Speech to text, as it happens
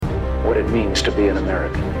what it means to be an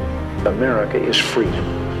American. America is freedom,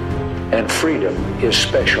 and freedom is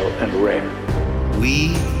special and rare. We,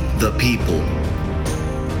 the people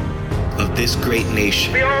of this great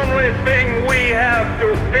nation. The only thing we have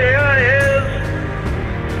to fear is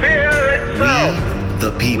fear itself.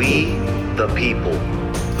 We, the people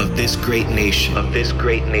of this great nation.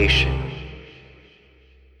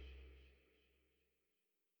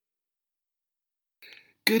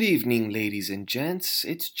 Good evening, ladies and gents.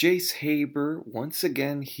 It's Jace Haber once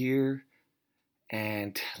again here.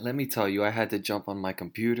 And let me tell you, I had to jump on my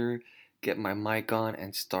computer, get my mic on,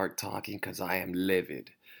 and start talking because I am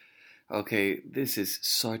livid. Okay, this is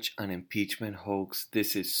such an impeachment hoax.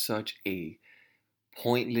 This is such a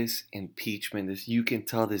pointless impeachment. You can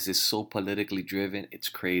tell this is so politically driven. It's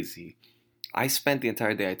crazy. I spent the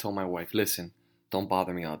entire day, I told my wife, listen, don't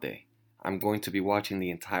bother me all day. I'm going to be watching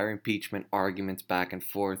the entire impeachment arguments back and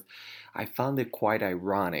forth. I found it quite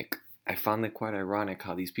ironic.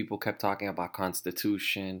 How these people kept talking about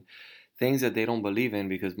Constitution, things that they don't believe in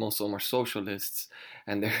because most of them are socialists,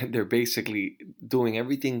 and they're basically doing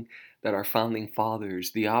everything that our founding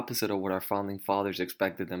fathers, the opposite of what our founding fathers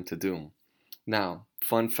expected them to do. Now,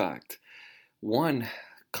 fun fact, one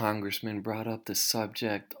congressman brought up the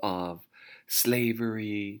subject of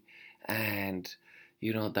slavery and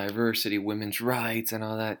diversity, women's rights, and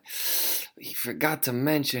all that. He forgot to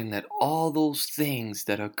mention that all those things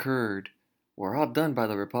that occurred were all done by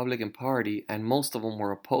the Republican Party, and most of them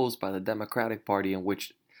were opposed by the Democratic Party, in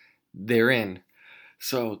which they're in.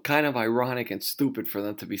 So, kind of ironic and stupid for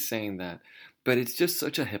them to be saying that. But it's just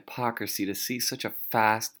such a hypocrisy to see such a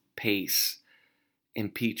fast pace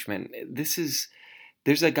impeachment.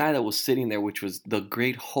 There's a guy that was sitting there, which was the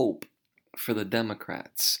great hope for the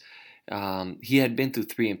Democrats. He had been through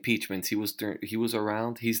 3 impeachments. He was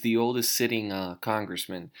around. He's the oldest sitting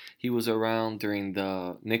congressman. He was around during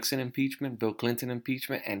the Nixon impeachment, Bill Clinton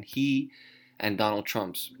impeachment, and Donald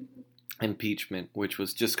Trump's impeachment, which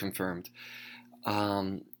was just confirmed.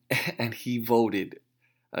 And he voted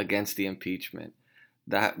against the impeachment.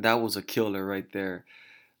 That was a killer right there.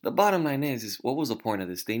 The bottom line is what was the point of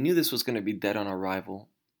this? They knew this was going to be dead on arrival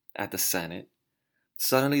at the Senate.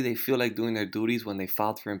 Suddenly, they feel like doing their duties when they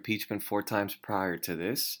filed for impeachment 4 times prior to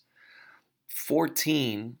this.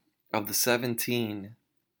 14 of the 17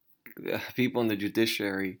 people in the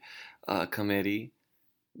Judiciary Committee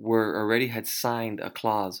already had signed a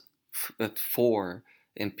clause for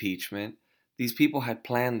impeachment. These people had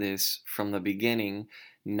planned this from the beginning.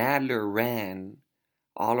 Nadler ran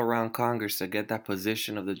all around Congress to get that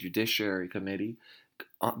position of the Judiciary Committee,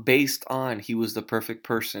 based on he was the perfect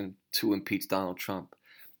person to impeach Donald Trump.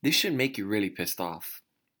 This should make you really pissed off.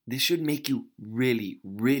 This should make you really,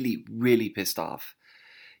 really, really pissed off.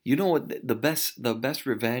 You know what? The best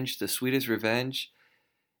revenge, the sweetest revenge,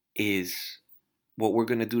 is what we're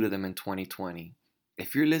going to do to them in 2020.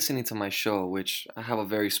 If you're listening to my show, which I have a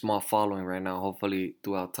very small following right now, hopefully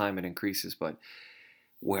throughout time it increases, but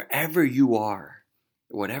wherever you are,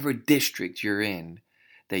 whatever district you're in,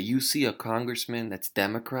 that you see a congressman that's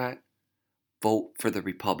Democrat, vote for the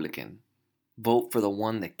Republican. Vote for the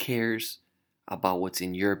one that cares about what's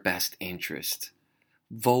in your best interest.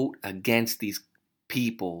 Vote against these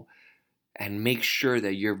people and make sure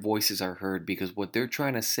that your voices are heard, because what they're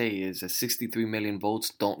trying to say is that 63 million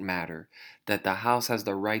votes don't matter, that the House has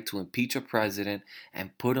the right to impeach a president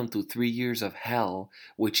and put him through 3 years of hell,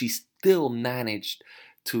 which he still managed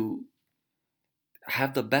to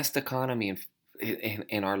have the best economy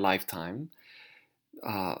in our lifetime,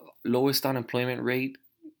 lowest unemployment rate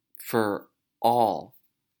for all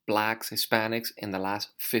blacks, Hispanics in the last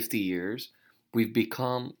 50 years. We've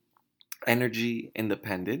become energy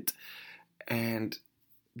independent, and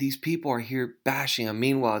these people are here bashing him.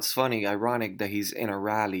 Meanwhile, it's funny, ironic that he's in a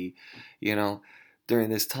rally, during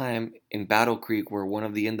this time in Battle Creek, where one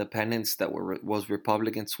of the independents that was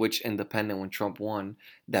Republican switched independent when Trump won,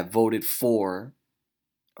 that voted for.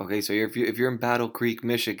 Okay, so if you're in Battle Creek,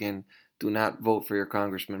 Michigan, do not vote for your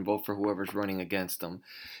congressman. Vote for whoever's running against them.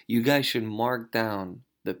 You guys should mark down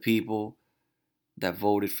the people that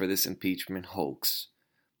voted for this impeachment hoax.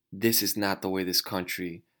 This is not the way this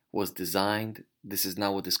country was designed. This is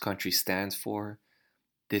not what this country stands for.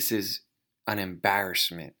 This is an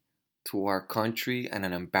embarrassment to our country and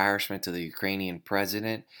an embarrassment to the Ukrainian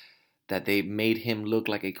president, that they made him look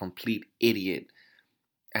like a complete idiot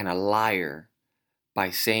and a liar by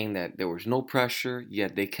saying that there was no pressure,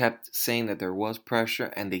 yet they kept saying that there was pressure,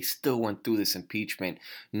 and they still went through this impeachment,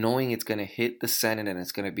 knowing it's going to hit the Senate and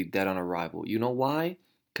it's going to be dead on arrival. You know why?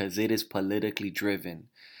 Because it is politically driven.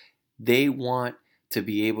 They want to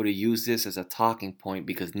be able to use this as a talking point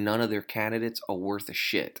because none of their candidates are worth a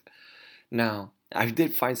shit. Now, I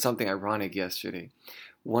did find something ironic yesterday.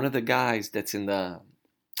 One of the guys that's in the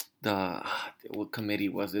what committee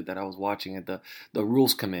was it that I was watching at the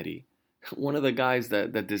rules committee. One of the guys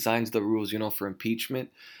that designs the rules, for impeachment,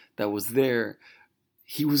 that was there.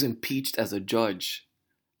 He was impeached as a judge,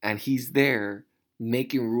 and he's there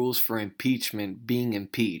making rules for impeachment, being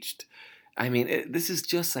impeached. I mean, this is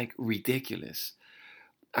just like ridiculous.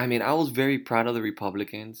 I mean, I was very proud of the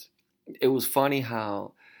Republicans. It was funny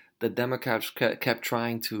how the Democrats kept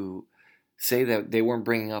trying to say that they weren't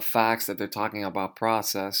bringing up facts, that they're talking about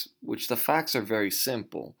process, which the facts are very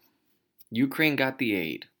simple. Ukraine got the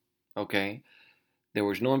aid, okay? There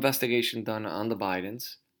was no investigation done on the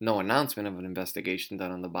Bidens, no announcement of an investigation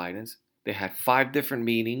done on the Bidens. They had 5 different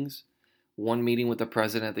meetings, one meeting with the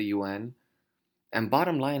president at the UN. And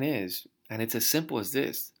bottom line is, and it's as simple as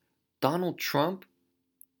this, Donald Trump,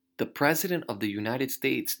 the president of the United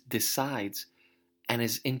States, decides and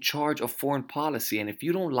is in charge of foreign policy. And if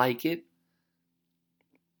you don't like it,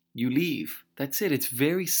 you leave. That's it. It's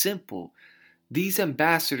very simple. These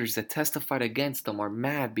ambassadors that testified against him are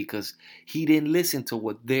mad because he didn't listen to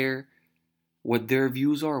what their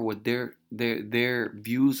views are, what their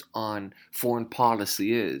views on foreign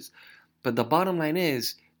policy is. But the bottom line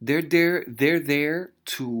is they're there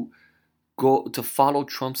to go to follow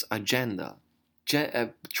Trump's agenda.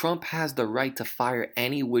 Trump has the right to fire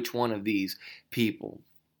any which one of these people.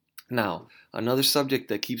 Now, another subject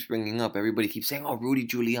that keeps bringing up, everybody keeps saying, oh, Rudy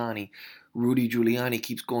Giuliani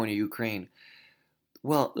keeps going to Ukraine.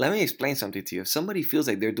 Well, let me explain something to you. If somebody feels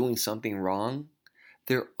like they're doing something wrong,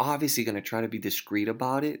 they're obviously going to try to be discreet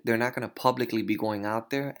about it. They're not going to publicly be going out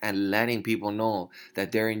there and letting people know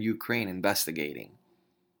that they're in Ukraine investigating.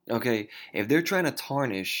 Okay, if they're trying to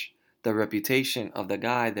tarnish the reputation of the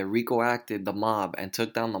guy that RICO acted the mob and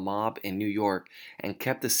took down the mob in New York and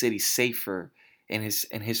kept the city safer in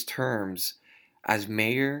his terms as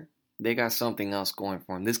mayor, they got something else going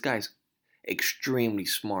for him. This guy's extremely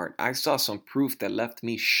smart. I saw some proof that left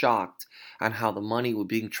me shocked on how the money was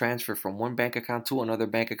being transferred from one bank account to another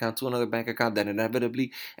bank account to another bank account that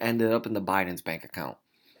inevitably ended up in the Biden's bank account.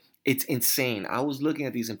 It's insane. I was looking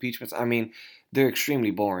at these impeachments. I mean, they're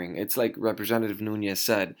extremely boring. It's like Representative Nunez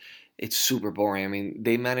said. It's super boring. I mean,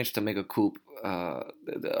 they managed to make a coup, a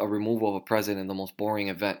removal of a president, the most boring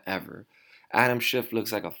event ever. Adam Schiff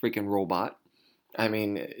looks like a freaking robot. I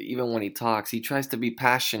mean, even when he talks, he tries to be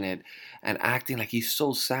passionate and acting like he's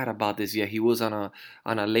so sad about this. Yet he was on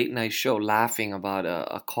a late night show laughing about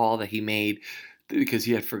a call that he made because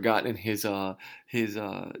he had forgotten his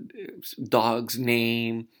dog's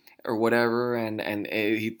name or whatever, and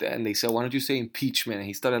they said, why don't you say impeachment? And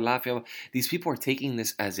he started laughing. These people are taking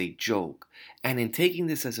this as a joke, and in taking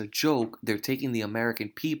this as a joke, they're taking the American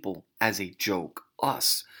people as a joke.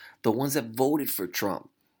 Us, the ones that voted for Trump.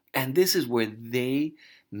 And this is where they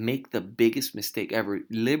make the biggest mistake ever.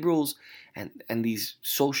 Liberals and these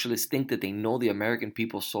socialists think that they know the American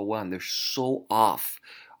people so well, and they're so off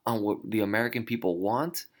on what the American people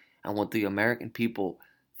want and what the American people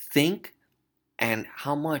think and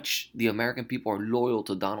how much the American people are loyal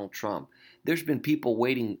to Donald Trump. There's been people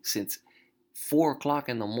waiting since 4 o'clock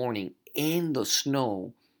in the morning in the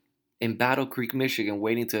snow in Battle Creek, Michigan,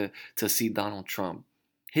 waiting to see Donald Trump.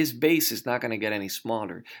 His base is not going to get any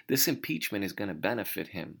smaller. This impeachment is going to benefit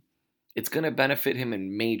him. It's going to benefit him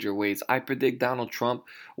in major ways. I predict Donald Trump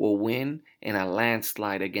will win in a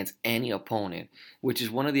landslide against any opponent, which is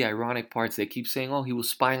one of the ironic parts. They keep saying, oh, he was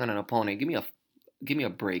spying on an opponent. Give me a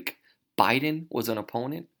break. Biden was an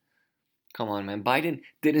opponent? Come on, man.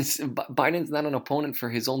 Biden's not an opponent for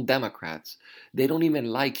his own Democrats. They don't even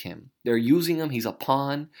like him. They're using him. He's a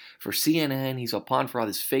pawn for CNN. He's a pawn for all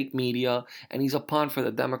this fake media. And he's a pawn for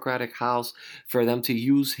the Democratic House for them to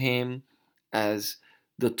use him as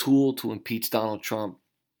the tool to impeach Donald Trump,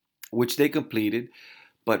 which they completed.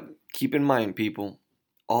 But keep in mind, people,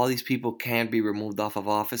 all these people can be removed off of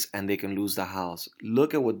office and they can lose the House.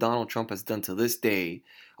 Look at what Donald Trump has done to this day,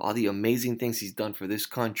 all the amazing things he's done for this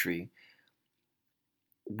country,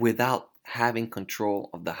 without having control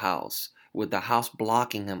of the House, with the House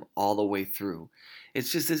blocking him all the way through. It's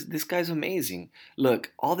just this guy's amazing.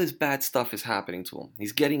 Look, all this bad stuff is happening to him.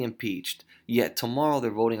 He's getting impeached. Yet tomorrow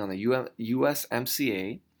they're voting on the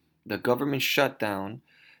USMCA, the government shutdown.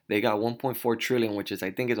 They got 1.4 trillion, which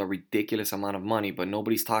I think is a ridiculous amount of money, but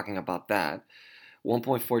nobody's talking about that.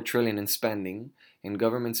 1.4 trillion in spending, in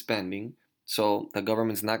government spending. So the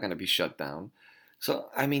government's not going to be shut down. So,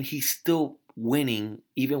 I mean, he's still winning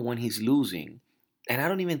even when he's losing. And I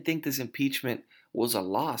don't even think this impeachment was a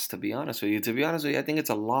loss, to be honest with you. To be honest with you, I think it's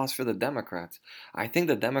a loss for the Democrats. I think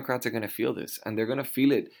the Democrats are going to feel this, and they're going to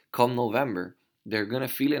feel it come November. They're going to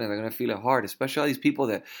feel it, and they're going to feel it hard, especially all these people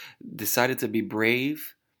that decided to be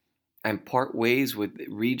brave and part ways with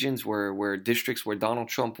regions where districts where Donald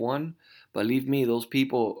Trump won. Believe me, those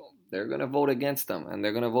people, they're going to vote against them, and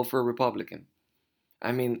they're going to vote for a Republican.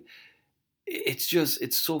 I mean,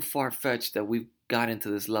 it's so far-fetched that we've got into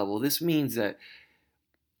this level. This means that,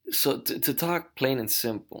 so to talk plain and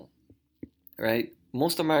simple, right?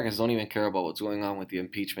 Most Americans don't even care about what's going on with the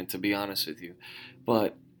impeachment, to be honest with you.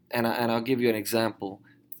 But, and I'll give you an example.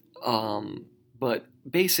 But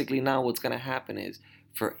basically now what's going to happen is,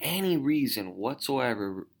 for any reason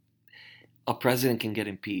whatsoever, a president can get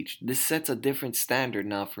impeached. This sets a different standard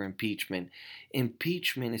now for impeachment.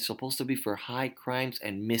 Impeachment is supposed to be for high crimes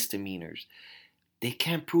and misdemeanors. They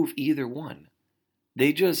can't prove either one.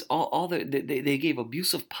 They just they gave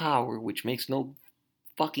abuse of power, which makes no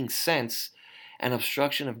fucking sense, and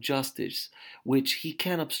obstruction of justice, which he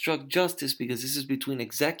can't obstruct justice because this is between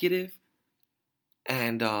executive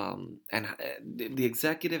and the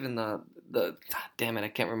executive and the damn it, I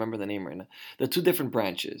can't remember the name right now. The two different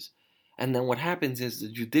branches. And then what happens is the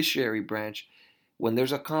judiciary branch, when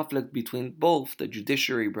there's a conflict between both, the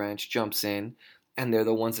judiciary branch jumps in, and they're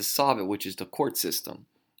the ones that solve it, which is the court system,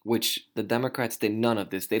 which the Democrats did none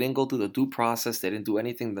of this. They didn't go through the due process. They didn't do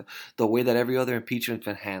anything the way that every other impeachment's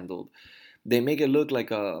been handled. They make it look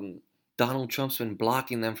like Donald Trump's been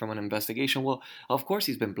blocking them from an investigation. Well, of course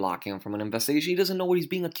he's been blocking them from an investigation. He doesn't know what he's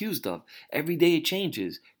being accused of. Every day it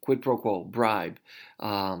changes. Quid pro quo, bribe,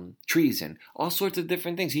 treason, all sorts of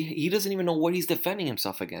different things. He doesn't even know what he's defending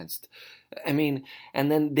himself against. I mean,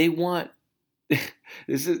 and then they want...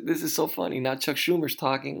 this is so funny. Now Chuck Schumer's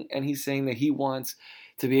talking, and he's saying that he wants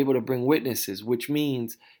to be able to bring witnesses, which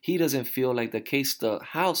means he doesn't feel like the case the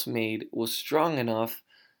House made was strong enough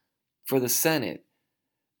for the Senate.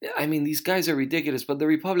 I mean, these guys are ridiculous, but the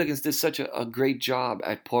Republicans did such a great job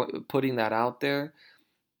at putting that out there.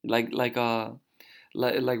 Like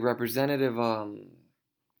Representative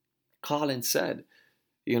Collins said,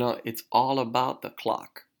 it's all about the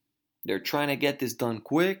clock. They're trying to get this done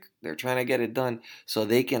quick. They're trying to get it done so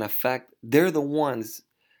they can affect. They're the ones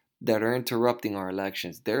that are interrupting our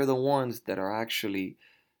elections. They're the ones that are actually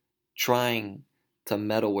trying to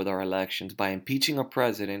meddle with our elections by impeaching a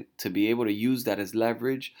president, to be able to use that as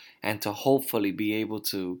leverage and to hopefully be able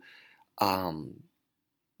to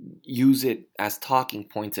use it as talking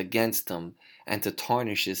points against him and to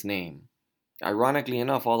tarnish his name. Ironically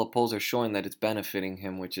enough, all the polls are showing that it's benefiting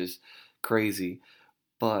him, which is crazy.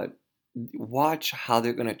 But watch how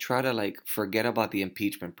they're going to try to forget about the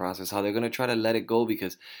impeachment process, how they're going to try to let it go,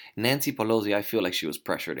 because Nancy Pelosi, I feel like she was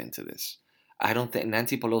pressured into this. I don't think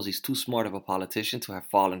Nancy Pelosi's too smart of a politician to have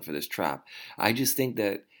fallen for this trap. I just think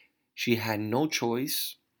that she had no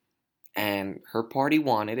choice, and her party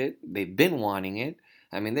wanted it. They've been wanting it.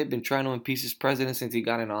 I mean, they've been trying to impeach this president since he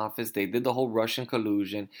got in office. They did the whole Russian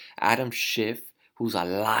collusion. Adam Schiff, who's a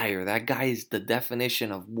liar. That guy is the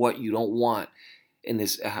definition of what you don't want in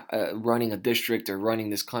this running a district or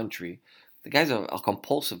running this country. The guy's a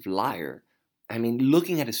compulsive liar. I mean,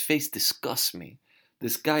 looking at his face disgusts me.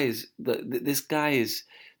 This guy is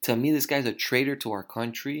to me, this guy's a traitor to our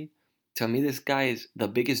country. To me, this guy is the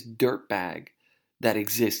biggest dirtbag that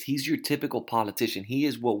exists. He's your typical politician. He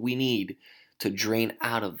is what we need to drain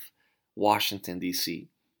out of Washington, D.C.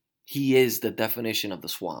 He is the definition of the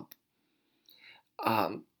swamp.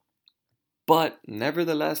 But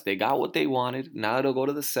nevertheless, they got what they wanted. Now it'll go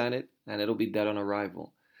to the Senate, and it'll be dead on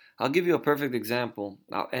arrival. I'll give you a perfect example.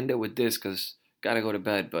 I'll end it with this because gotta go to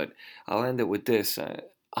bed, but I'll end it with this.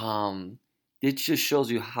 It just shows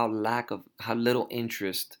you how little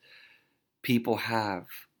interest people have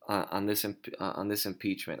on this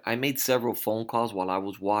impeachment. I made several phone calls while I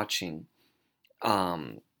was watching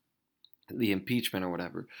the impeachment or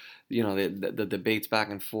whatever, the debates back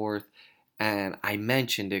and forth. And I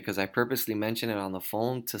mentioned it because I purposely mentioned it on the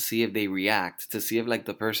phone to see if they react, to see if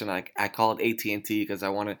the person I called AT&T because I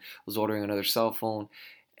was ordering another cell phone.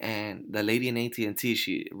 And the lady in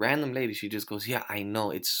AT&T, random lady, she just goes, yeah, I know,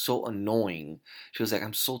 it's so annoying. She was like,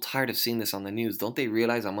 I'm so tired of seeing this on the news. Don't they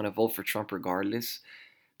realize I'm going to vote for Trump regardless?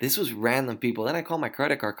 This was random people. Then I called my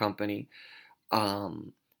credit card company,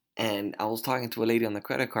 and I was talking to a lady on the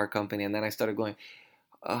credit card company, and then I started going,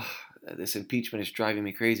 this impeachment is driving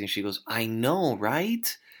me crazy. And she goes, I know,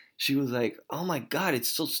 right? She was like, oh my God, it's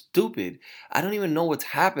so stupid. I don't even know what's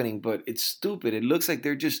happening, but it's stupid. It looks like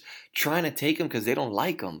they're just trying to take him because they don't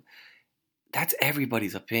like him. That's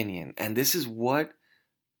everybody's opinion. And this is what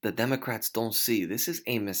the Democrats don't see. This is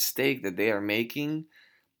a mistake that they are making.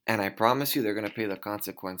 And I promise you they're going to pay the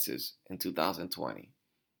consequences in 2020.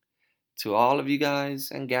 To all of you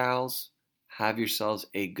guys and gals, have yourselves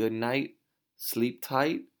a good night. sleep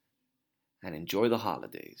tight, and enjoy the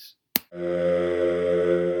holidays.